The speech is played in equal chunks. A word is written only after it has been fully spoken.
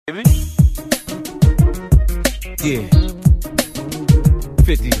Yeah,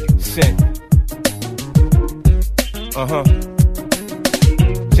 50 Cent.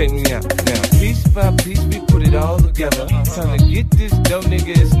 Check me out now. Piece by piece, we put it all together. Trying to get this dough,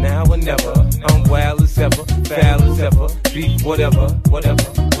 nigga, it's now or never. I'm wild as ever, foul as ever. Beef, whatever.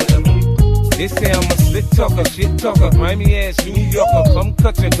 They say I'm a slick talker, shit talker, grimy ass New Yorker. Come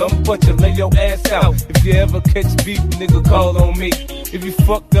cut your gum, but you lay your ass out. If you ever catch beef, nigga, call on me. If you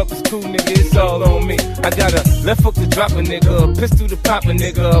fucked up, it's cool, nigga, it's all on me. I got a left hook to drop a nigga, a pistol to pop a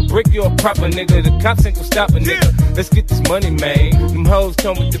nigga, a brick you a proper nigga. The cops ain't gon' stop a nigga. Let's get this money, man. Them hoes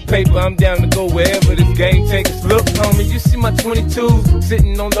come with the paper, I'm down to go wherever this game takes us. Look, homie, you see my 22s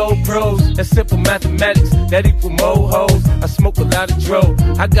sitting on low pros. That's simple mathematics, that equal more hoes. I smoke a lot of dro,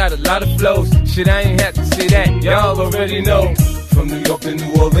 I got a lot of flows. Shit, I ain't have to say that, y'all already know. From New York to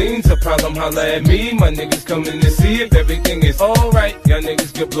New Orleans, a problem, holla at me. My niggas coming to see if everything is alright. Y'all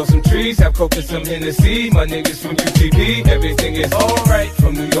niggas get blow some trees, have coke and some Hennessy. My niggas from UTP, everything is alright.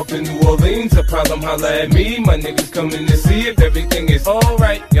 From New York to New Orleans, a problem, holla at me. My niggas coming to see if everything is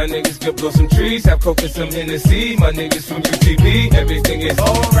alright. Y'all niggas get blow some trees, have coke and some Hennessy. My niggas from UTP, everything is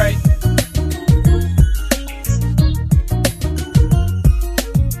alright.